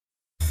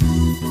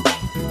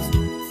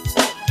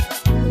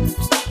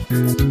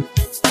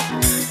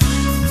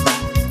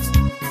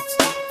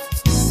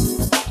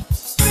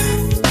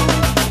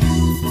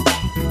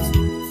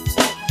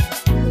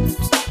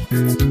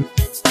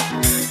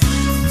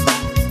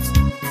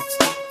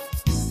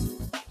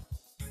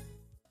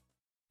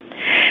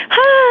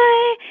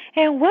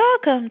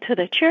Welcome to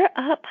the Cheer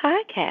Up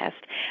Podcast.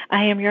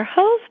 I am your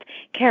host,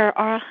 Kara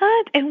R.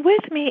 Hunt, and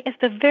with me is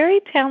the very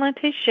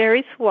talented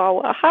Sherry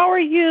Swawa. How are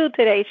you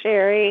today,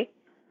 Sherry?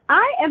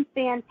 I am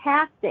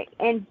fantastic.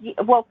 And,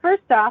 well,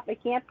 first off, I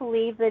can't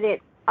believe that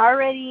it's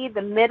already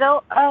the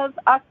middle of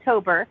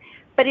October,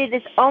 but it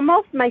is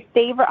almost my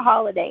favorite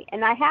holiday.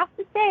 And I have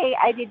to say,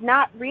 I did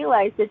not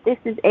realize that this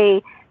is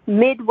a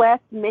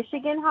Midwest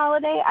Michigan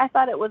holiday. I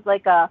thought it was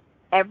like a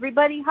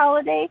everybody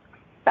holiday,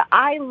 but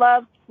I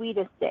love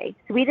Sweetest Day.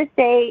 Sweetest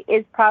Day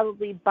is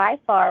probably by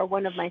far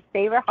one of my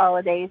favorite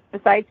holidays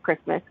besides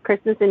Christmas.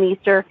 Christmas and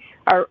Easter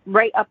are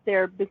right up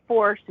there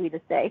before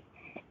Sweetest Day.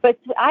 But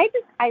I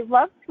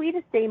love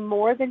Sweetest Day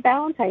more than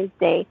Valentine's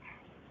Day,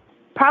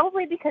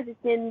 probably because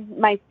it's in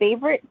my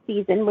favorite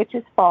season, which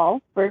is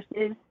fall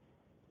versus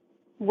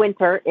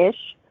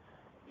winter-ish.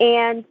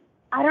 And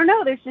I don't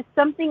know, there's just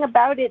something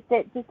about it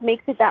that just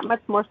makes it that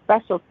much more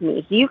special to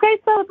me. Do you guys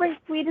celebrate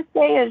Sweetest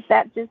Day, or is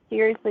that just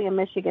seriously a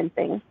Michigan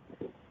thing?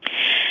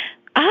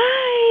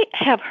 I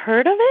have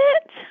heard of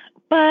it,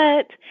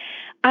 but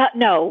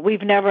no,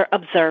 we've never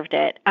observed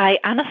it. I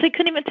honestly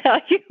couldn't even tell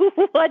you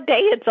what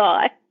day it's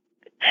on.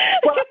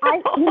 Well,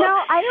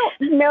 I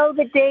don't know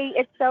the day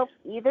itself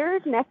either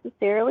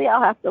necessarily.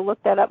 I'll have to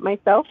look that up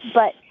myself.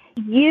 But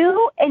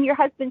you and your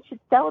husband should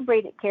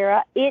celebrate it,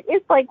 Kara. It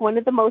is like one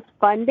of the most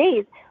fun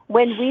days.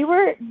 When we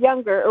were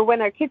younger, or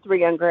when our kids were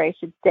younger, I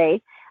should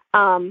say,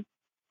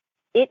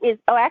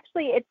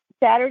 it's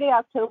Saturday,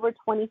 October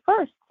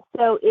 21st.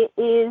 So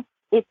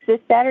it's this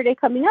Saturday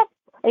coming up.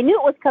 I knew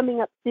it was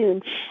coming up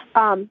soon.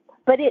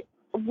 But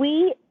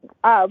when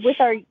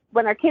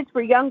our kids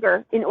were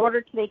younger, in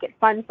order to make it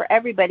fun for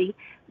everybody,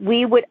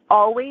 we would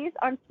always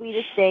on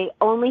Sweetest Day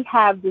only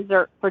have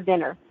dessert for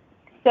dinner.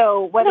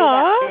 So whether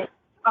that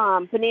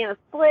meant banana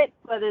splits,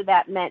 whether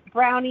that meant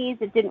brownies,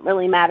 it didn't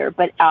really matter.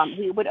 But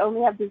we would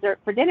only have dessert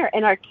for dinner,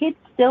 and our kids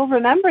still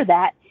remember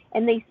that,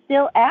 and they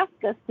still ask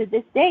us to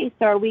this day,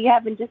 so are we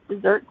having just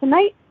dessert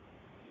tonight,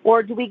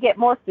 or do we get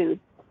more food?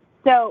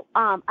 So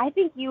I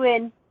think you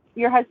and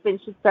your husband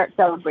should start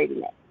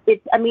celebrating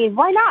it.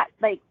 Why not?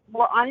 Like,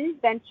 we're on an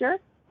adventure.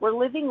 We're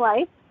living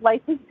life.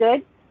 Life is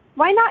good.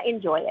 Why not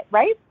enjoy it,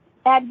 right?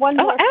 Add one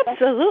more. Oh,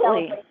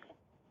 absolutely.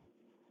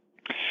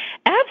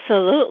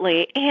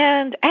 Absolutely.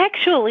 And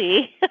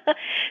actually,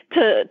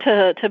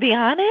 to be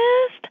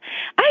honest,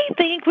 I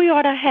think we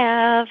ought to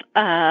have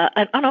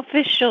an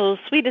unofficial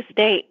Sweetest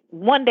Day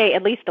one day,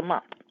 at least a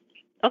month.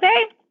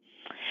 Okay?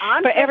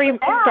 For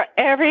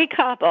every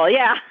couple,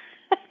 yeah.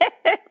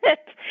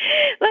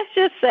 Let's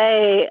just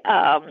say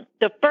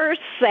the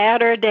first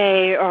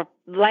Saturday or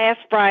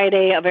last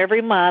Friday of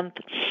every month,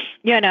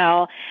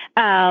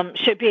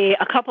 should be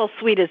a couple's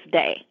Sweetest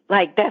Day.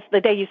 Like, that's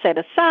the day you set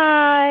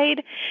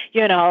aside,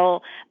 you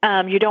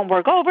don't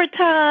work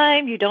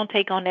overtime, you don't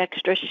take on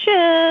extra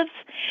shifts,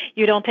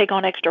 you don't take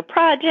on extra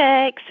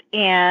projects,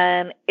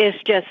 and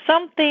it's just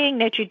something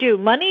that you do.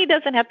 Money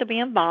doesn't have to be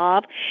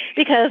involved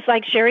because,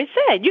 like Sherry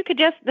said, you could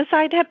just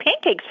decide to have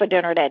pancakes for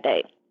dinner that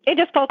day. And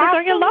just focus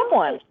on your loved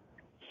ones.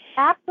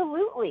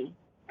 Absolutely.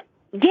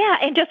 Yeah,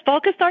 and just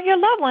focus on your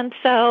loved ones.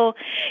 So,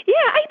 yeah,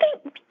 I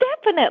think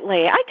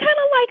definitely. I kind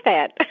of like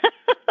that.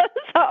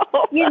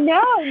 So.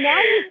 Now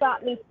you've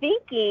got me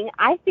thinking.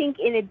 I think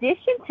in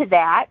addition to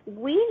that,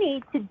 we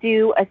need to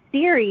do a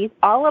series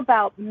all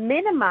about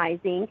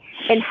minimizing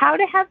and how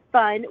to have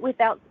fun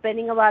without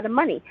spending a lot of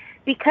money.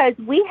 Because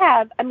we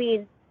have,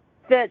 the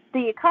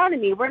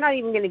economy, we're not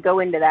even going to go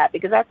into that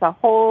because that's a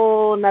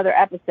whole nother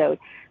episode.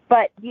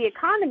 But the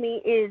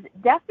economy is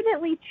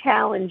definitely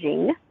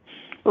challenging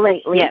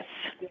lately. Yes.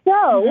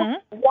 So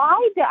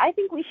I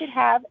think we should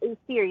have a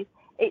series.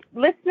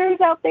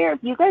 Listeners out there, if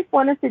you guys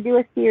want us to do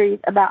a series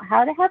about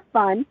how to have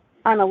fun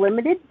on a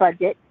limited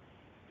budget,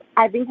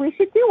 I think we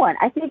should do one.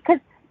 I think because,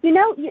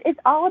 it's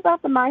all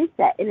about the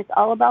mindset and it's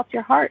all about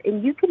your heart,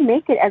 and you can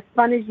make it as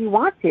fun as you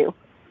want to.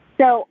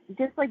 So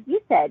just like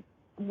you said,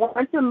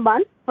 once a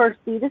month for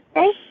Sweetest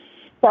Day,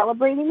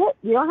 celebrating it.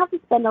 You don't have to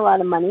spend a lot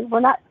of money.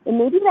 And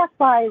maybe that's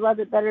why I love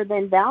it better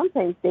than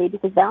Valentine's Day,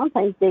 because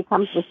Valentine's Day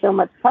comes with so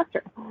much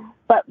pressure.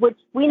 But which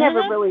we never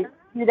really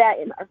do that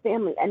in our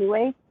family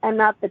anyway. I'm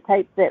not the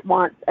type that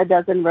wants a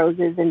dozen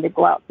roses and to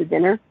go out to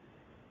dinner.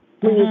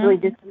 We usually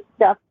just do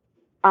stuff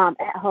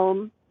at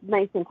home,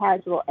 nice and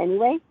casual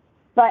anyway.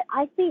 But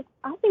I think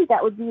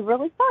that would be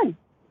really fun.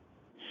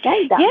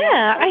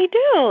 Yeah, I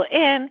do.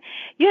 And,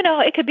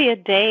 it could be a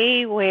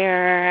day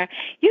where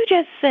you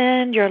just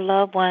send your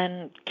loved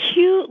one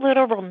cute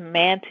little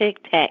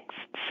romantic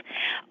texts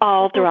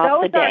all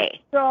throughout the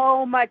day. Those are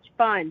so much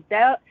fun.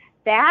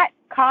 That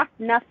costs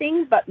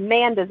nothing, but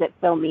man, does it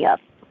fill me up.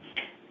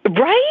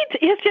 Right?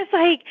 It's just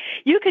like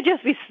you could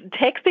just be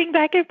texting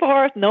back and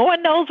forth. No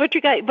one knows what you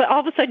got, but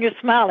all of a sudden you're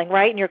smiling,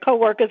 right? And your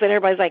coworkers and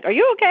everybody's like, "Are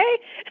you okay?"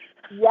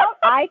 Yep,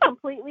 I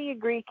completely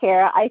agree,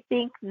 Kara. I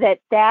think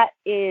that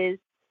is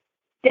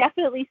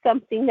definitely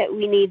something that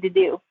we need to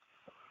do.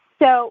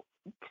 So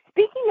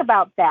speaking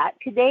about that,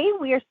 today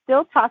we are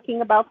still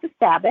talking about the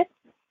Sabbath.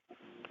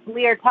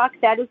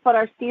 That is what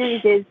our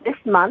series is this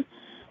month.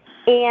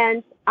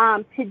 And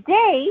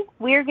Today,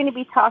 we're going to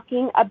be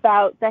talking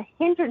about the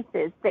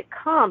hindrances that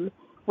come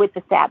with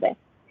the Sabbath.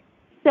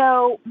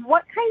 So,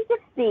 what kinds of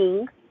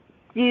things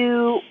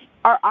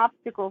are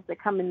obstacles that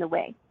come in the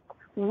way?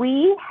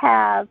 We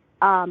have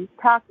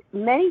talked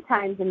many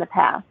times in the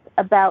past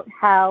about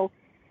how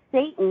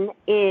Satan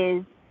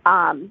is,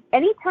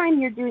 anytime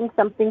you're doing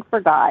something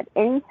for God,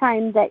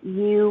 anytime that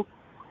you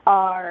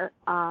are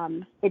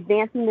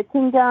advancing the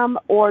kingdom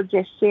or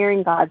just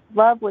sharing God's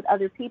love with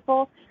other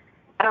people,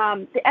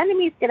 the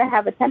enemy is going to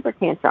have a temper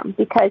tantrum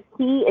because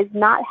he is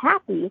not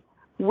happy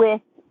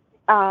with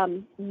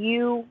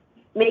you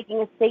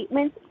making a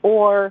statement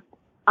or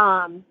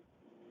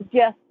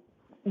just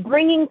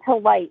bringing to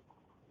light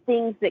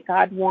things that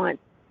God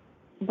wants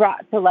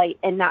brought to light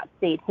and not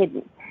stayed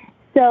hidden.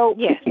 So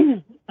yes.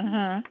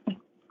 Mm-hmm.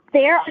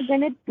 There are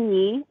going to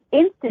be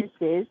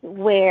instances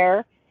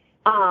where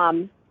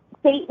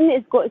Satan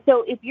is going.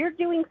 So if you're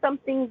doing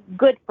something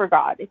good for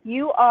God, if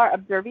you are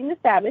observing the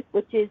Sabbath,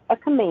 which is a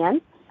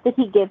command that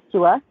he gives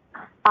to us,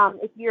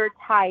 if you're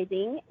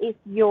tithing, if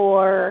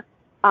you're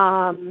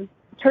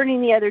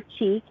turning the other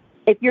cheek,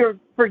 if you're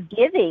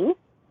forgiving,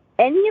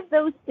 any of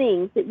those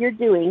things that you're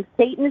doing,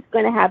 Satan is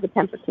going to have a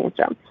temper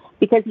tantrum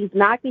because he's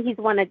going to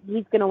want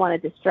to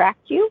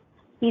distract you.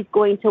 He's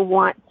going to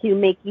want to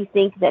make you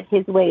think that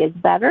his way is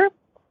better.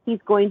 He's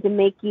going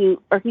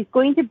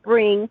to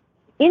bring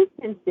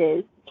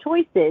instances,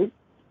 choices,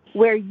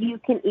 where you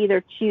can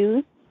either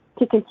choose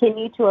to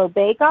continue to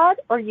obey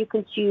God or you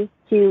can choose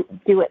to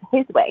do it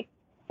his way.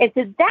 And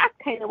so that's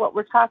kind of what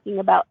we're talking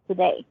about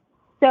today.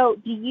 So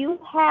do you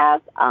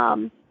have,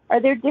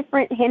 are there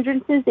different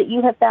hindrances that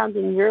you have found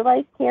in your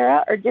life,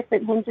 Kara, or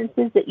different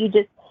hindrances that you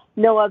just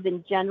know of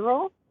in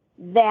general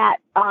that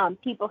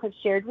people have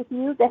shared with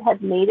you that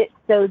have made it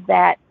so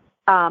that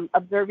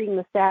observing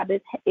the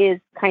Sabbath is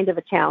kind of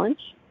a challenge?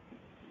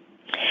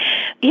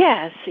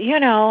 Yes,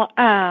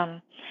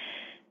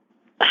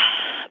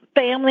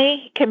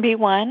 family can be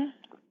one.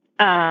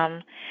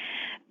 And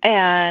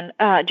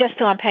just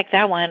to unpack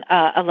that one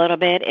a little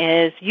bit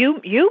is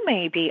you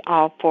may be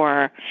all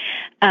for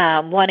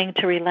wanting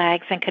to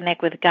relax and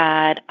connect with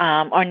God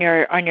on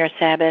your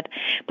Sabbath,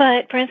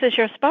 but for instance,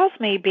 your spouse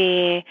may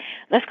be,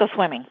 let's go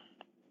swimming.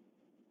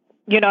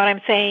 You know what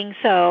I'm saying?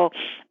 So,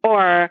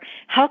 or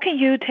how can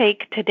you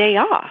take today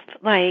off?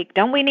 Like,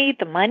 don't we need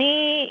the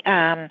money?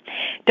 Aren't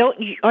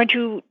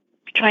you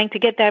trying to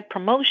get that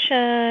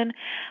promotion?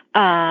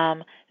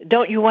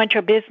 Don't you want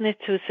your business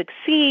to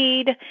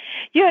succeed?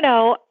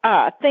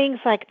 Things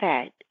like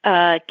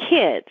that.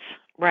 Kids,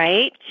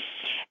 right?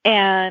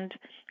 And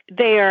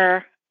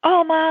they're,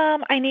 oh,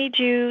 Mom, I need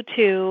you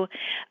to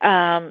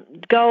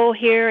go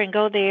here and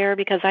go there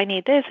because I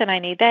need this and I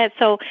need that.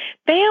 So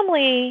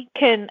family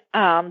can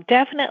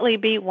definitely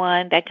be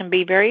one that can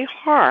be very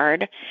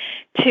hard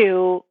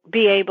to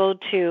be able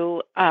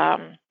to,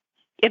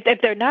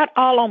 if they're not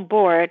all on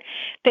board,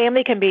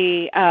 family can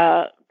be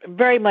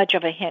very much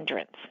of a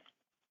hindrance,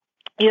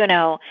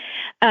 But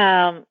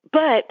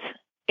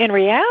in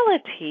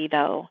reality,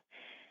 though,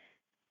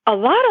 a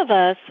lot of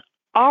us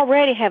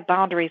already have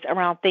boundaries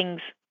around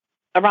things,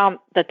 around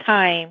the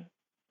time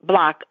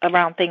block,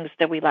 around things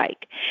that we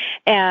like.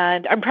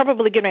 And I'm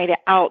probably getting ready to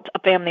out a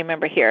family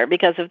member here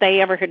because if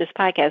they ever hear this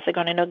podcast, they're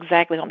going to know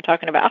exactly what I'm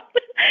talking about.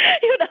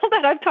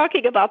 That I'm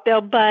talking about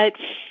them. But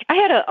I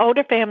had an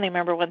older family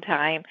member one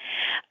time,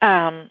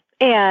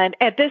 and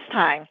at this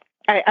time,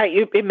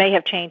 it may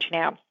have changed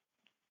now,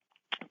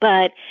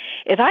 but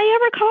if I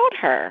ever called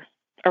her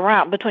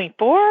around between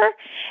 4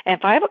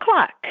 and 5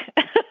 o'clock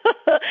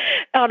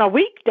on a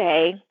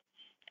weekday,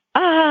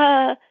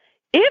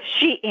 if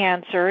she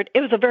answered,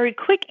 it was a very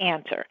quick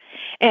answer,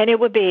 and it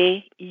would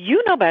be,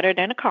 you know better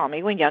than to call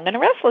me when Young and the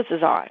Restless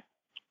is on.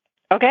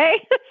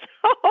 Okay?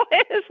 So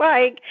it's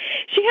like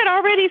she had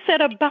already set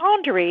a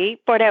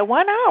boundary for that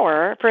 1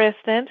 hour, for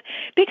instance,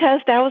 because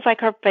that was like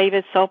her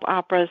favorite soap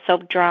opera,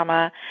 soap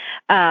drama,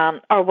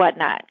 or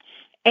whatnot.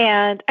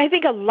 And I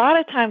think a lot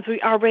of times we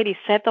already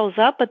set those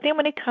up, but then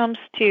when it comes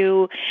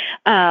to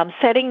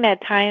setting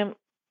that time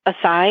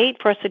aside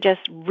for us to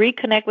just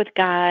reconnect with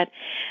God,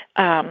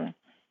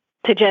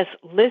 to just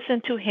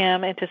listen to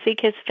him and to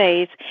seek his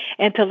face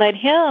and to let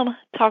him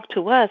talk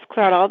to us,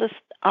 clear out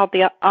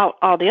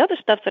all the other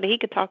stuff so that he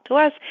could talk to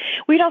us,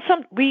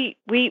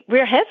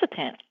 we're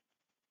hesitant.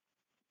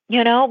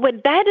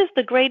 But that is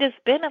the greatest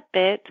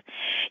benefit,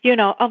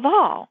 of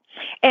all.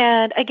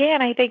 And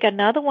again, I think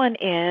another one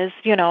is,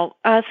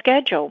 a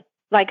schedule.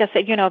 Like I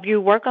said, if you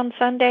work on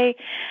Sunday,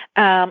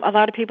 a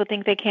lot of people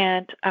think they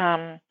can't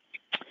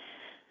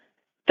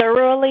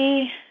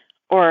thoroughly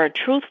or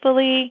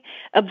truthfully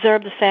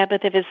observe the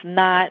Sabbath if it's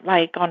not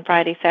like on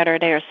Friday,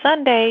 Saturday, or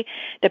Sunday,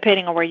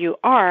 depending on where you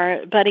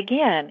are. But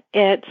again,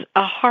 it's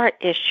a heart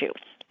issue.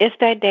 It's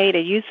that day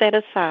that you set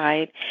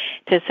aside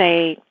to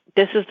say,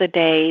 this is the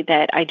day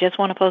that I just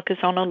want to focus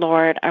on the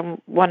Lord. I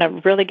want to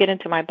really get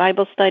into my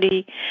Bible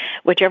study,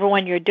 whichever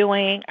one you're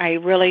doing. I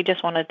really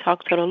just want to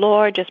talk to the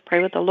Lord, just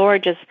pray with the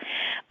Lord, just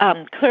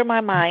clear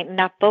my mind,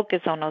 not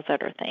focus on those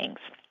other things.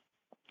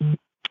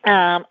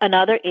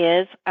 Another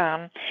is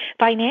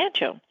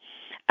financial,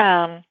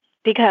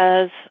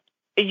 because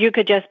you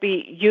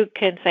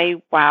can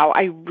say, wow,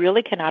 I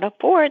really cannot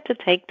afford to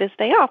take this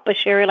day off. But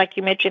Sherry, like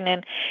you mentioned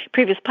in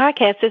previous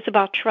podcasts, it's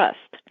about trust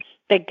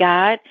that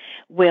God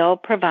will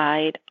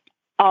provide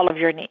all of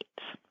your needs.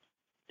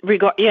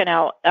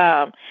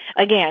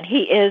 Again,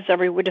 He is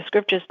the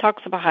scriptures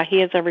talks about how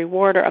He is a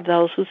rewarder of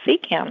those who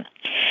seek Him.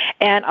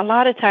 And a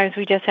lot of times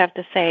we just have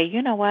to say,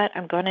 you know what,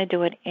 I'm going to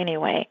do it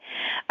anyway.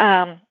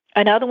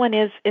 Another one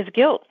is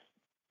guilt,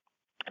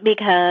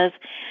 because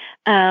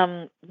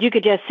you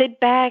could just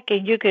sit back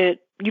and you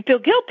feel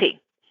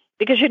guilty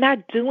because you're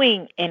not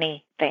doing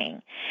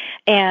anything.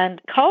 And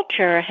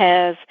culture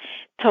has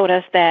told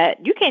us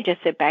that you can't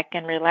just sit back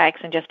and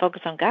relax and just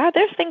focus on God.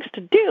 There's things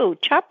to do.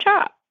 Chop,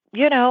 chop.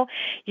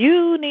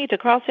 You need to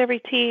cross every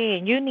T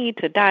and you need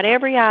to dot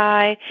every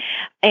I,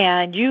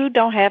 and you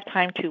don't have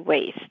time to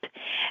waste.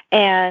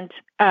 And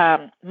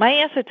my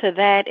answer to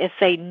that is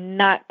say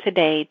not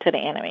today to the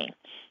enemy.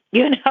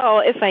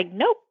 It's like,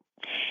 nope.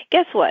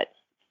 Guess what?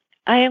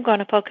 I am going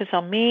to focus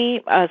on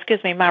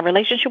my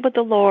relationship with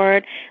the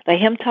Lord. Let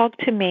Him talk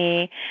to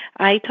me.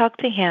 I talk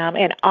to Him,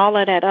 and all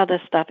of that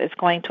other stuff is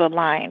going to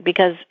align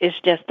because it's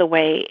just the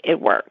way it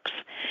works.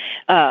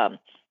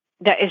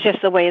 That is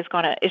just the way it's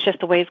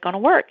gonna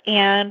work.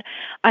 And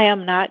I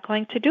am not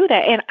going to do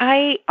that. And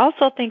I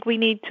also think we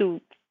need to,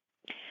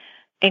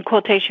 in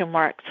quotation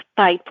marks,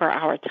 fight for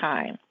our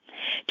time.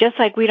 Just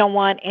like we don't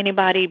want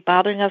anybody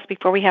bothering us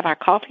before we have our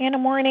coffee in the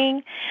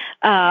morning,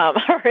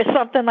 or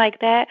something like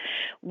that.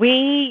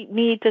 We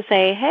need to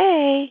say,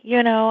 hey,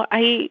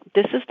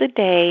 this is the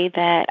day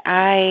that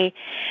I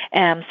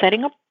am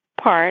setting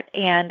apart,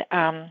 and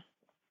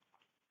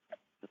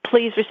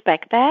please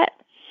respect that.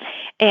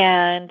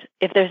 And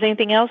if there's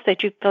anything else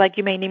that you feel like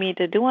you may need me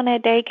to do on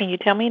that day, can you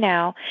tell me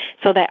now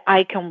so that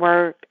I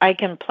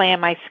can plan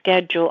my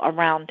schedule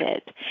around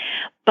it?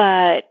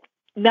 But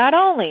not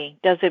only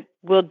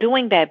will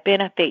doing that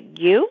benefit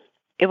you,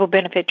 it will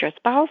benefit your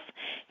spouse,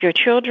 your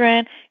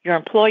children, your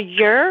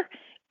employer,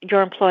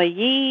 your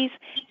employees,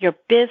 your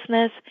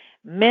business,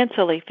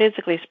 mentally,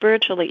 physically,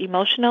 spiritually,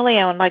 emotionally,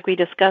 and like we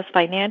discussed,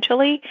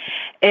 financially.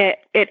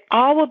 It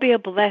all will be a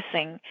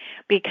blessing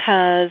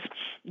because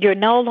you're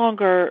no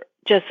longer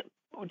just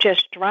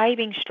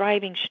striving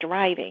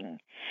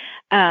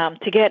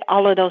to get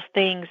all of those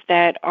things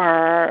that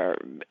are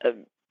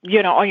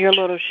on your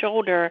little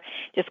shoulder,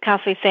 just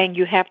constantly saying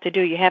you have to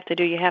do.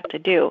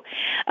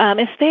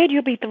 Instead,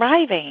 you'll be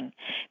thriving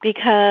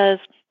because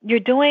you're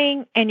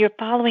doing and you're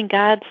following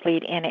God's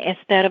lead in it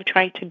instead of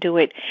trying to do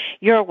it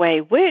your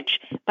way, which,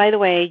 by the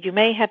way, you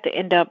may have to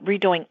end up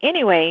redoing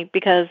anyway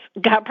because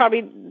God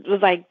probably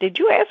was like, did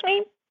you ask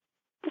me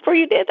before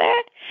you did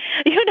that?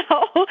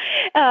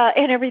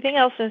 And everything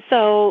else. And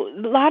so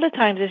a lot of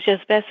times it's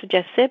just best to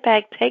just sit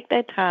back, take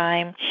that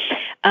time,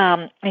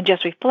 and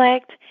just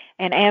reflect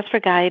and ask for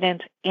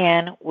guidance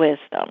and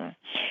wisdom.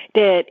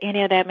 Did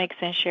any of that make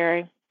sense,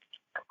 Sherry?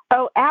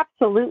 Oh,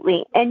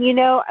 absolutely. And,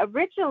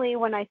 originally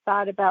when I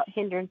thought about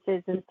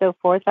hindrances and so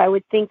forth, I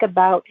would think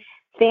about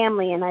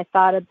family, and I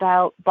thought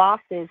about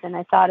bosses, and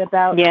I thought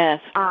about,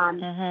 yes.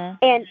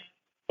 And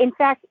in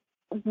fact,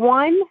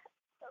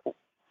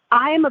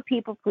 I am a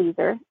people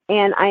pleaser,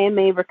 and I am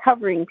a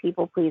recovering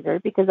people pleaser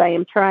because I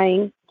am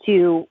trying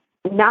to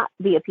not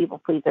be a people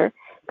pleaser.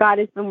 God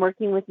has been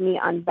working with me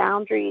on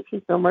boundaries.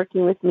 He's been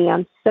working with me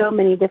on so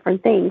many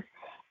different things.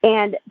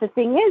 And the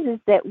thing is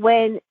that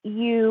when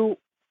you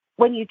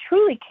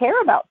truly care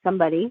about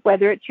somebody,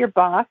 whether it's your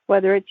boss,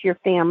 whether it's your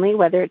family,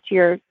 whether it's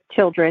your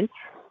children,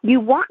 you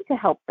want to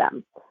help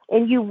them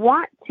and you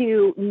want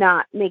to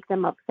not make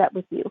them upset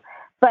with you.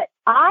 But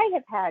I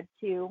have had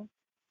to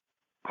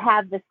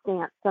have the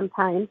stance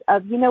sometimes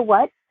of, you know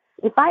what,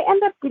 if I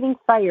end up getting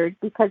fired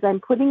because I'm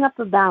putting up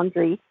a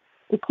boundary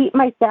to keep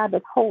my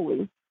Sabbath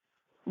holy,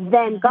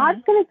 then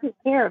God's going to take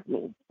care of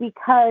me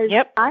because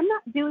I'm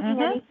not doing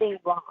anything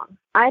wrong.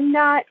 I'm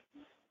not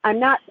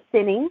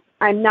sinning.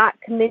 I'm not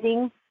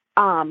committing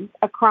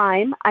a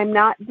crime. I'm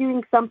not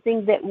doing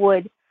something that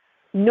would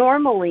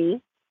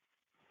normally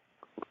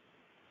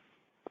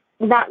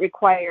not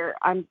require,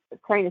 I'm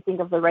trying to think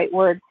of the right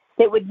word,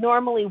 that would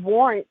normally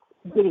warrant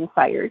getting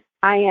fired.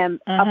 I am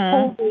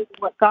upholding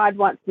what God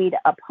wants me to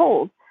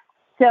uphold.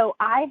 So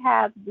I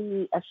have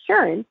the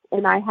assurance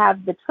and I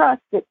have the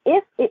trust that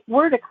if it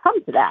were to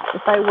come to that,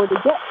 if I were to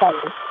get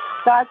fired,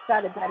 God's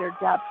got a better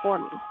job for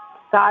me.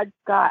 God's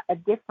got a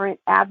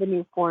different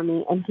avenue for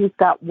me, and He's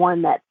got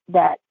one that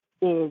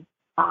is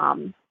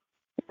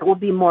will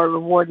be more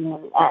rewarding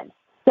in the end.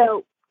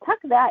 So tuck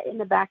that in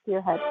the back of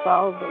your head for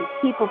all of those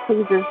people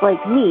pleasers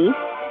like me.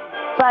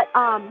 But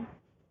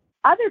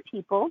other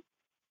people,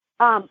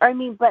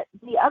 but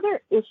the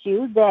other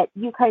issue that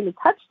you kind of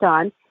touched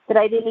on that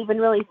I didn't even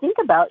really think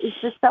about is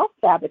the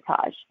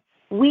self-sabotage.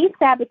 We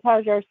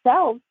sabotage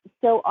ourselves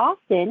so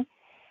often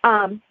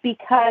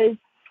because,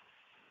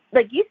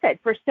 like you said,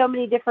 for so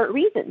many different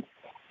reasons.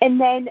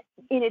 And then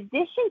in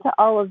addition to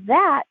all of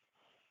that,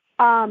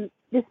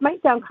 this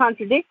might sound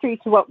contradictory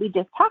to what we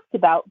just talked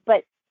about,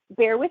 but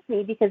bear with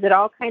me because it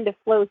all kind of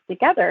flows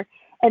together.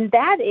 And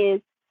that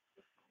is,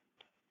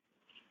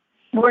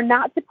 we're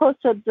not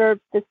supposed to observe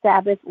the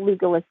Sabbath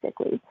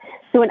legalistically.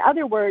 So in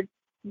other words,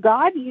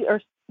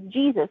 or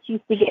Jesus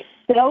used to get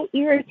so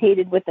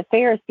irritated with the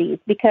Pharisees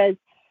because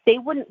they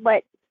wouldn't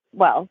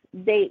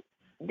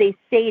they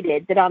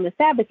stated that on the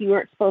Sabbath you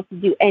weren't supposed to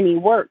do any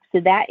work. So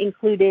that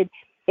included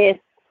if,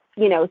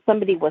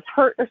 somebody was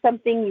hurt or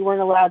something, you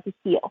weren't allowed to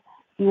heal.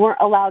 You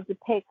weren't allowed to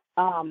pick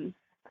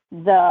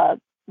the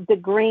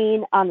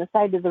grain on the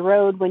side of the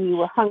road when you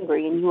were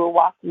hungry and you were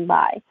walking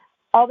by.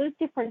 All those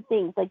different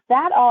things like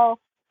that,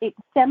 it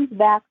stems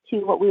back to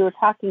what we were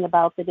talking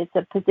about, that it's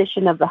a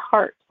position of the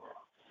heart.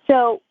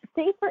 So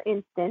say, for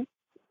instance,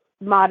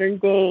 modern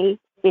day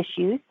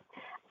issues,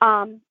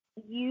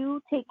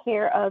 you take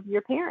care of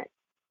your parents.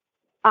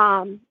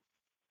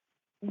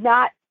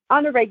 Not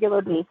on a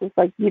regular basis,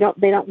 like they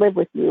don't live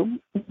with you,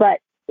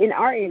 but in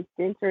our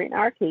instance, or in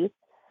our case,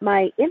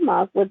 my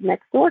in-laws live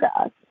next door to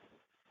us.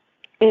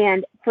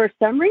 And for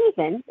some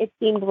reason, it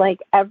seemed like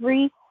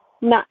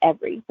not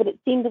every, but it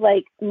seemed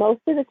like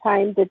most of the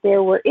time that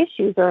there were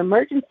issues or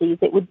emergencies,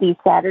 it would be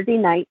Saturday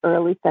night,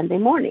 early Sunday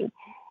morning.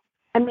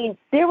 I mean,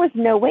 there was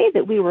no way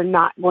that we were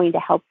not going to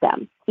help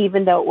them,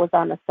 even though it was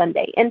on a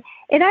Sunday. And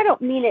I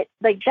don't mean it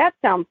like that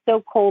sounds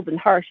so cold and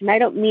harsh, and I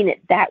don't mean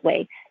it that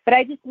way. But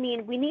I just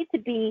mean we need to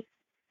be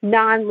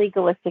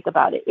non-legalistic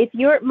about it.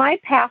 My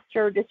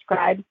pastor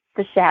describes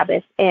the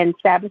Sabbath and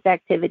Sabbath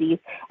activities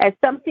as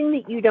something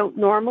that you don't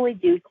normally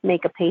do to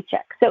make a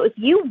paycheck. So if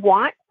you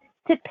want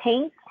to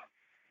paint,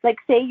 like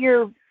say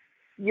you're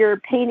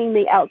painting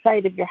the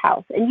outside of your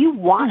house and you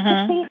want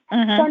to paint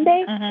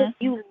Sunday, if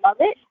you love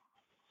it,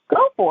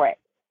 go for it.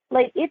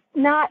 Like, it's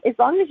not, as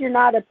long as you're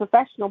not a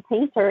professional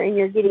painter and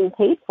you're getting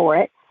paid for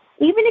it,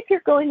 even if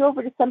you're going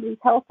over to somebody's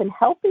house and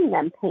helping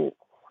them paint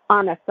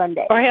on a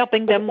Sunday. Or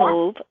helping them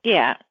move.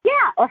 Yeah.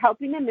 Yeah, or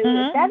helping them move.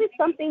 If that is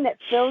something that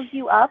fills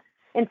you up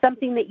and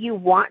something that you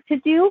want to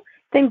do,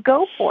 then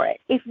go for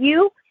it. If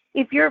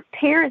your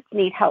parents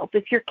need help,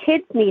 if your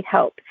kids need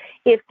help,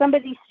 if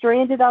somebody's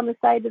stranded on the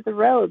side of the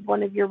road,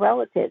 one of your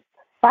relatives,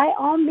 by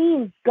all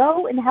means,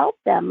 go and help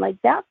them. Like,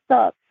 that's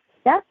the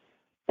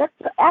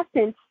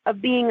essence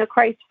of being a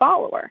Christ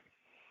follower.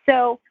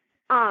 So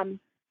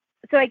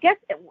I guess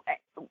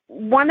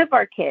one of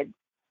our kids,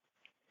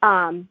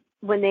 when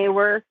they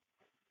were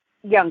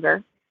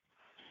younger,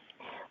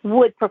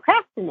 would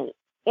procrastinate,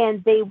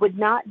 and they would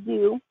not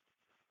do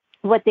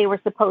what they were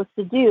supposed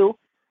to do,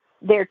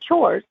 their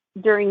chores,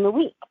 during the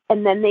week.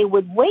 And then they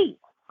would wait.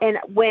 And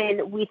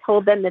when we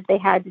told them that they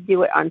had to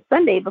do it on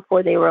Sunday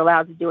before they were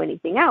allowed to do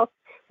anything else,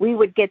 we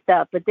would get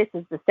but this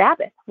is the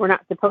Sabbath. We're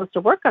not supposed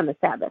to work on the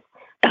Sabbath.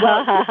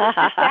 Well, this is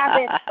the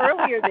Sabbath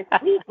earlier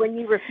this week when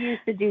you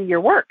refused to do your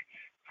work.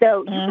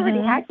 So you've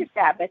already had your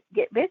Sabbath.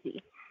 Get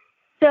busy.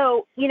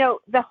 So,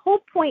 the whole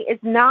point is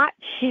not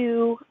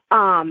to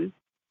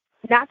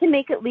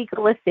make it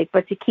legalistic,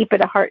 but to keep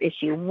it a heart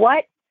issue.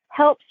 What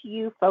helps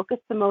you focus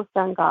the most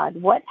on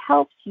God? What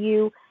helps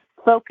you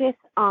focus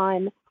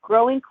on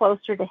growing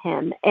closer to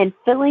Him and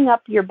filling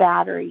up your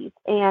batteries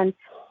and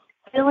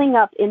filling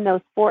up in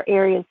those 4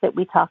 areas that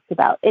we talked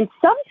about? And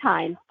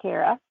sometimes,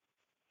 Kara,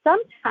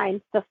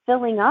 the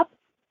filling up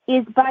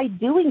is by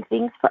doing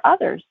things for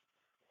others,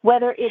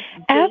 whether it's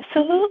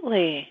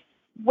absolutely,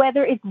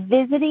 whether it's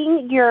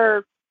visiting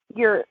your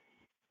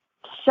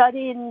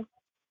shut-in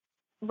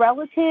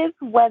relative,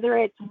 whether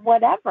it's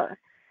whatever.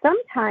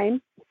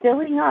 Sometimes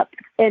filling up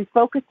and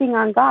focusing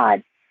on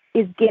God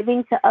is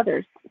giving to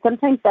others.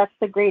 Sometimes that's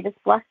the greatest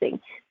blessing.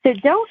 So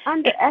don't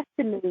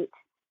underestimate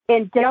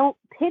and don't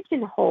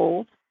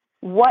pigeonhole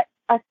what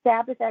a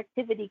Sabbath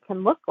activity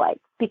can look like.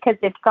 Because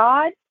if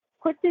God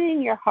puts it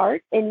in your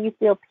heart and you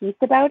feel peace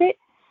about it,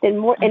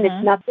 then and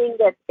it's nothing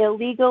that's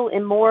illegal,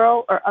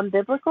 immoral, or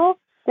unbiblical,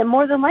 then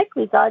more than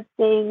likely God's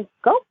saying,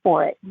 go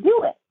for it,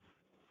 do it.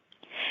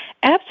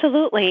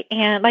 Absolutely.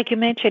 And like you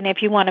mentioned,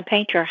 if you want to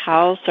paint your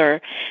house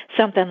or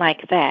something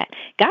like that,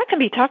 God can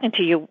be talking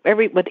to you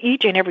with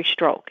each and every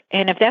stroke.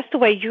 And if that's the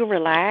way you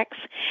relax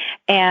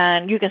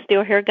and you can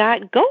still hear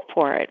God, go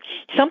for it.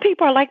 Some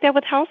people are like that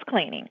with house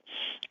cleaning.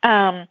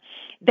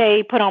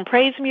 They put on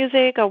praise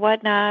music or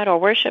whatnot or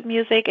worship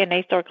music and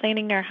they start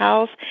cleaning their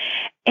house.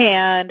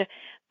 And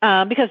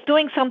because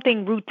doing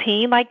something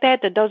routine like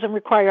that doesn't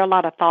require a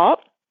lot of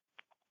thought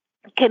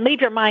can leave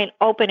your mind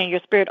open and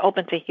your spirit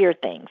open to hear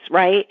things,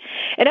 right?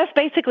 And that's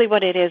basically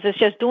what it is. It's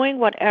just doing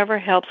whatever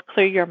helps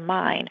clear your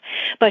mind.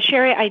 But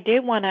Sherry, I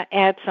did want to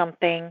add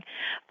something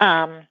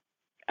to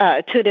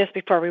this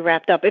before we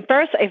wrapped up. At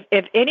first,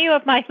 if any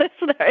of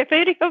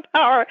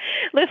our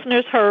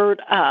listeners heard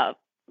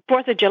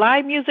 4th of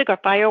July music or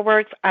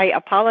fireworks, I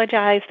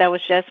apologize. That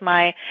was just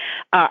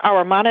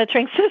our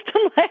monitoring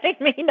system letting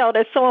me know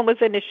that someone was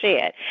in the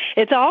shed.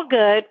 It's all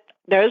good.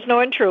 There's no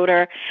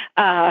intruder.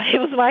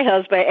 It was my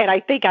husband, and I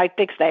think I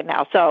fixed that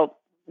now. So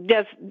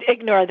just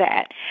ignore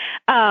that.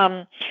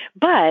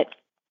 But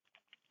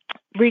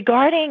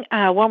regarding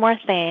one more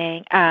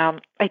thing,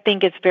 I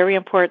think it's very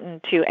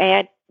important to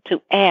add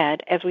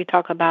as we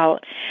talk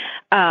about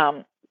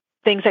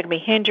things that can be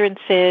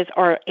hindrances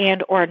or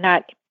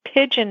not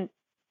putting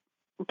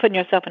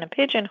yourself in a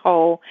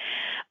pigeonhole,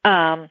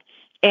 and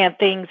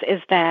things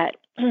is that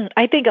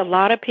I think a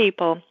lot of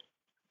people,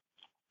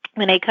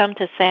 when it comes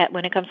to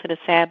the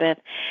Sabbath,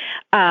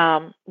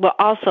 will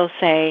also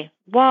say,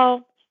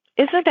 well,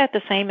 isn't that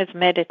the same as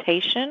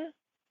meditation?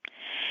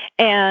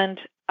 And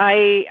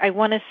I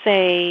want to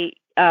say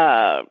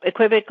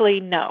equivocally,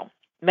 no.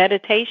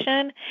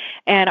 Meditation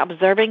and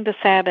observing the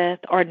Sabbath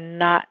are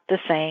not the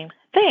same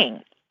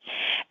thing.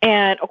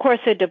 And of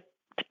course, it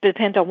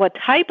depends on what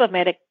type of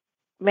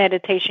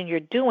meditation you're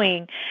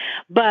doing,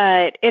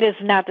 but it is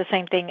not the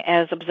same thing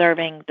as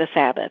observing the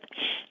Sabbath.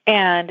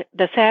 And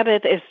the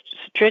Sabbath is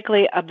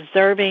strictly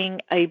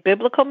observing a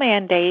biblical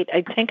mandate,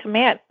 a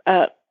commandment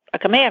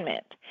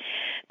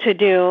to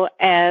do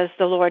as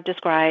the Lord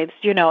describes,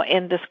 in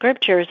the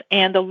scriptures,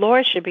 and the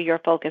Lord should be your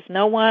focus,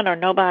 no one or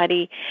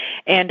nobody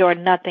and or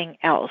nothing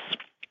else.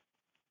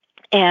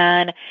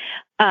 And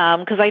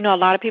because I know a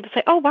lot of people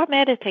say, oh, I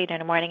meditate in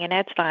the morning, and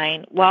that's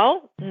fine.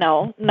 Well,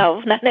 no,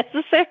 not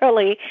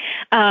necessarily,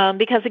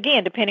 because,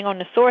 again, depending on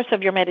the source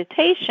of your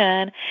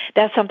meditation,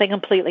 that's something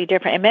completely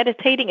different. And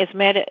meditating is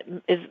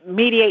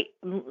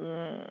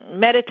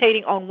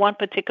meditating on one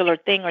particular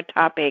thing or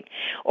topic,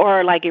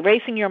 or like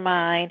erasing your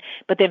mind,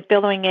 but then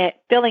filling it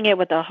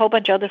with a whole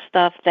bunch of other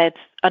stuff that's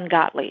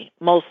ungodly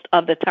most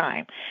of the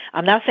time.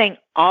 I'm not saying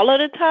all of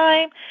the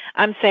time.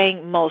 I'm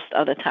saying most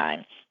of the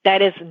time.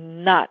 That is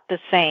not the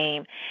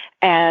same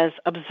as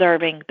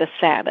observing the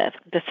Sabbath.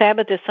 The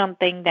Sabbath is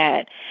something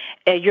that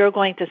you're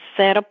going to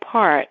set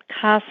apart,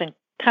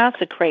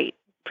 consecrate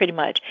pretty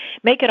much.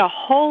 Make it a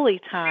holy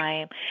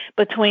time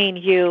between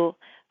you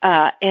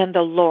and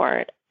the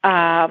Lord.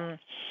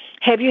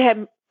 Have you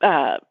had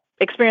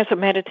experience with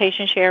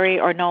meditation, Sherry,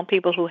 or known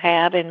people who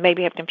have and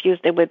maybe have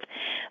confused it with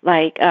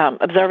like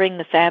observing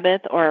the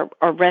Sabbath or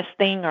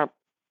resting or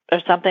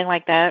something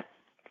like that?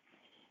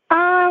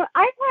 I've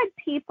had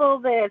people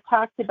that have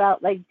talked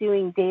about like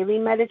doing daily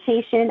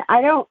meditation.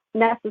 I don't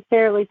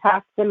necessarily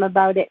talk to them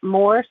about it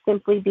more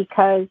simply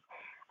because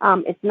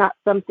it's not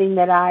something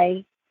that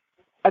I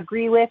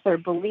agree with or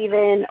believe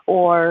in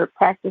or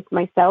practice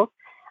myself.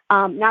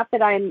 Not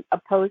that I'm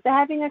opposed to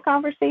having a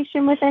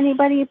conversation with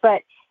anybody,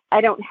 but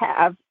I don't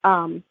have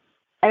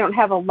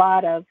a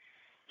lot of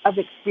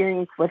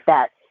experience with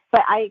that.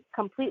 But I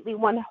completely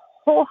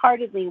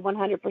wholeheartedly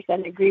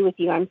 100% agree with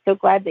you. I'm so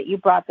glad that you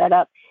brought that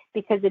up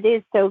because it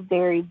is so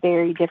very,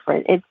 very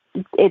different. It's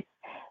and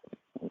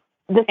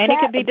it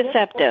could be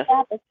deceptive.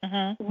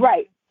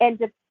 Right. And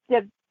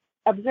the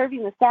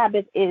observing the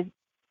Sabbath is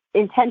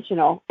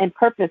intentional and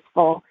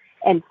purposeful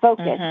and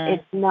focused.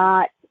 It's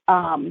not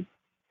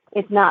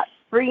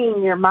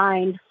freeing your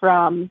mind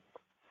from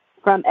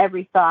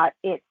every thought.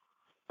 It's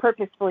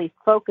purposefully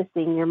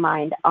focusing your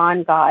mind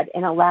on God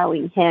and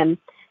allowing Him,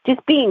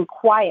 just being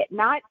quiet,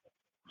 not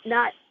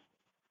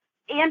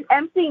and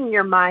emptying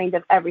your mind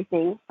of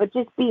everything, but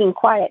just being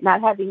quiet,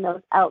 not having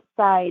those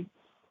outside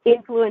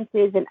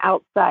influences and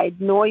outside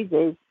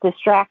noises,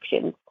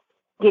 distractions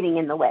getting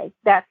in the way.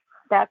 That's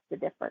the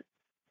difference.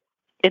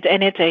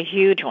 It's a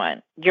huge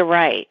one. You're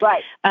right.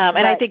 Right.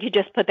 And I think you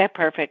just put that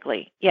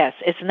perfectly. Yes,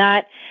 it's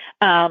not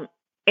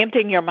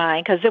emptying your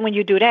mind, because then when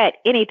you do that,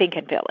 anything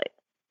can fill it.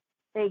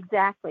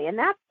 Exactly. And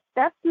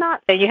that's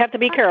not. And you have to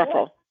be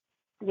careful.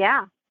 Good.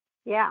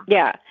 Yeah.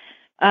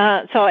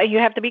 So you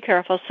have to be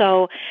careful.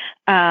 So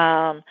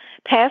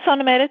pass on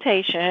the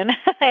meditation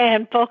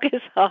and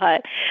focus on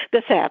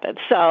the Sabbath.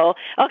 So,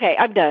 okay,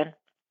 I'm done.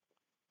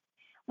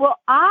 Well,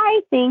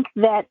 I think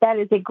that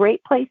is a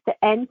great place to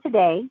end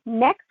today.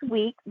 Next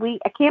week,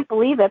 I can't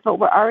believe it, but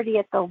we're already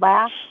at the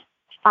last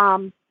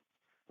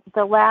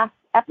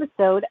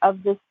episode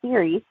of this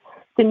series.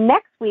 So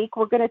next week,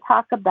 we're going to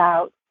talk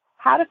about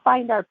how to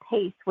find our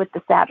pace with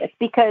the Sabbath,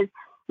 because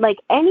like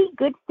any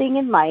good thing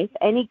in life,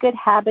 any good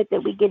habit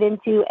that we get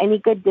into, any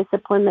good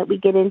discipline that we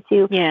get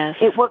into, yes,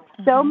 it works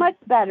so much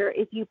better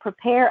if you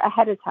prepare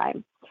ahead of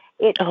time.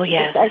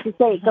 As you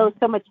say, it goes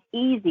so much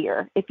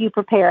easier if you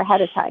prepare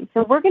ahead of time.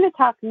 So we're going to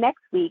talk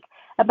next week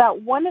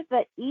about one of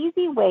the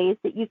easy ways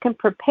that you can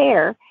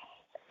prepare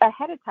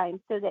ahead of time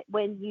so that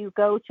when you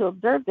go to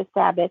observe the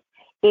Sabbath,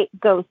 it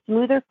goes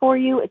smoother for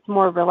you, it's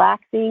more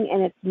relaxing,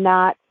 and it's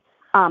not,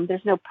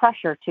 there's no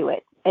pressure to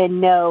it, and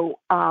no,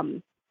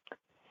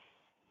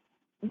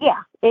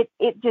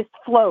 it just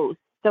flows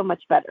so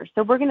much better.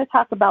 So we're going to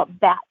talk about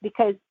that,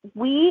 because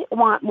we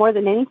want more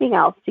than anything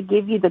else to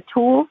give you the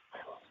tools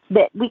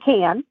that we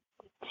can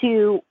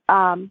to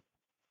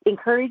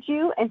encourage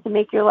you and to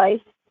make your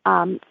life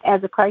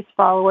as a Christ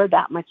follower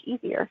that much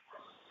easier.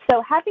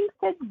 So having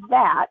said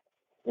that,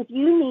 if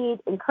you need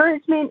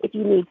encouragement, if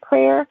you need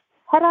prayer,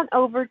 head on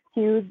over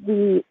to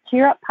the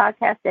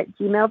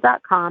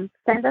cheeruppodcast@gmail.com.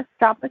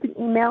 Drop us an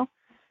email,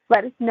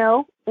 let us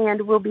know,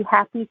 and we'll be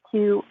happy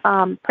to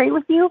pray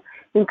with you,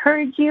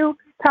 encourage you,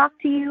 talk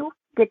to you,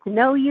 get to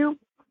know you,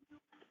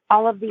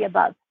 all of the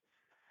above.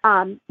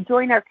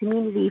 Join our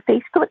community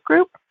Facebook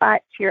group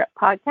at Cheer Up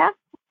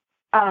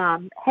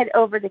Podcast. Head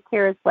over to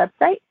Kara's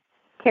website,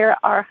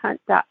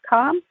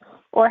 KaraRHunt.com,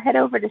 or head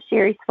over to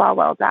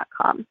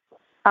sherryswalwell.com.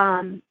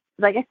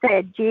 Like I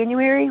said,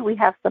 January, we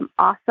have some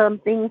awesome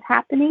things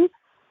happening.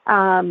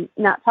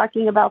 Not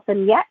talking about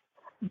them yet,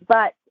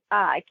 but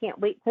I can't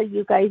wait till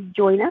you guys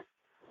join us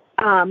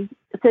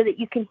so that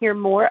you can hear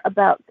more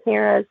about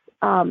Kara's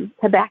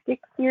Habakkuk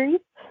series.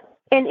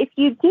 And if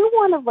you do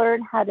want to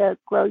learn how to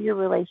grow your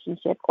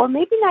relationship, or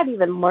maybe not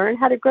even learn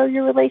how to grow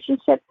your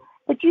relationship,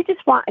 but you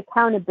just want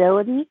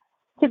accountability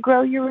to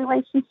grow your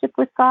relationship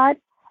with God,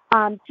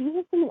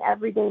 Jesus in the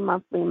Everyday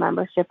Monthly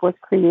membership was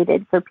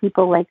created for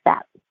people like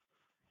that,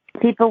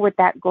 people with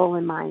that goal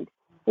in mind.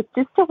 It's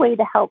just a way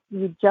to help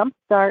you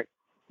jumpstart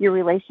your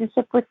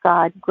relationship with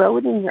God, grow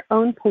it in your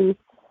own pace,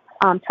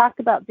 talk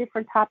about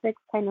different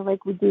topics, kind of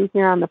like we do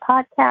here on the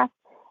podcast,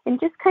 and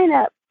just kind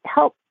of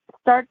help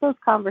start those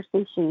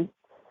conversations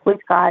with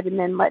God, and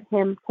then let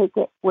him take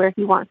it where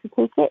he wants to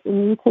take it,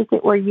 and you take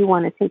it where you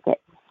want to take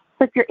it.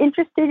 So if you're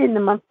interested in the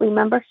monthly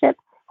membership,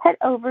 head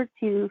over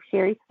to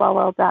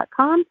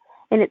sherryswalwell.com,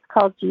 and it's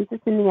called Jesus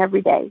in the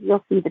Everyday.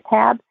 You'll see the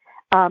tab.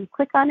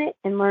 Click on it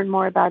and learn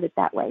more about it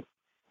that way.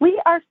 We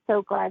are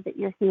so glad that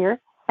you're here.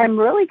 I'm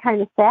really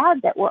kind of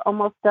sad that we're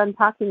almost done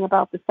talking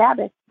about the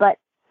Sabbath, but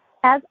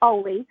as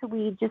always,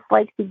 we just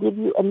like to give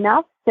you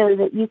enough so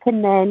that you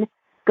can then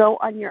go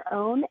on your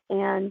own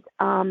and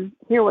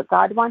hear what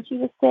God wants you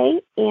to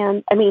say,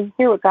 and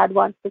hear what God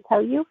wants to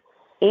tell you,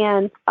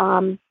 and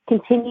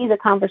continue the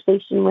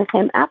conversation with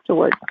him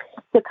afterwards.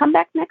 So come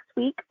back next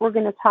week. We're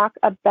going to talk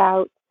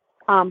about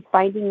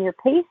finding your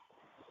pace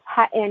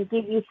and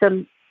give you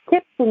some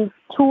tips and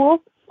tools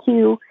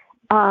to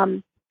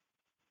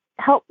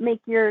help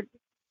make your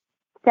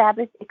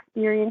Sabbath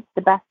experience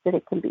the best that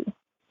it can be.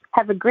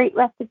 Have a great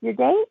rest of your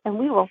day, and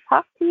we will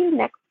talk to you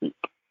next week.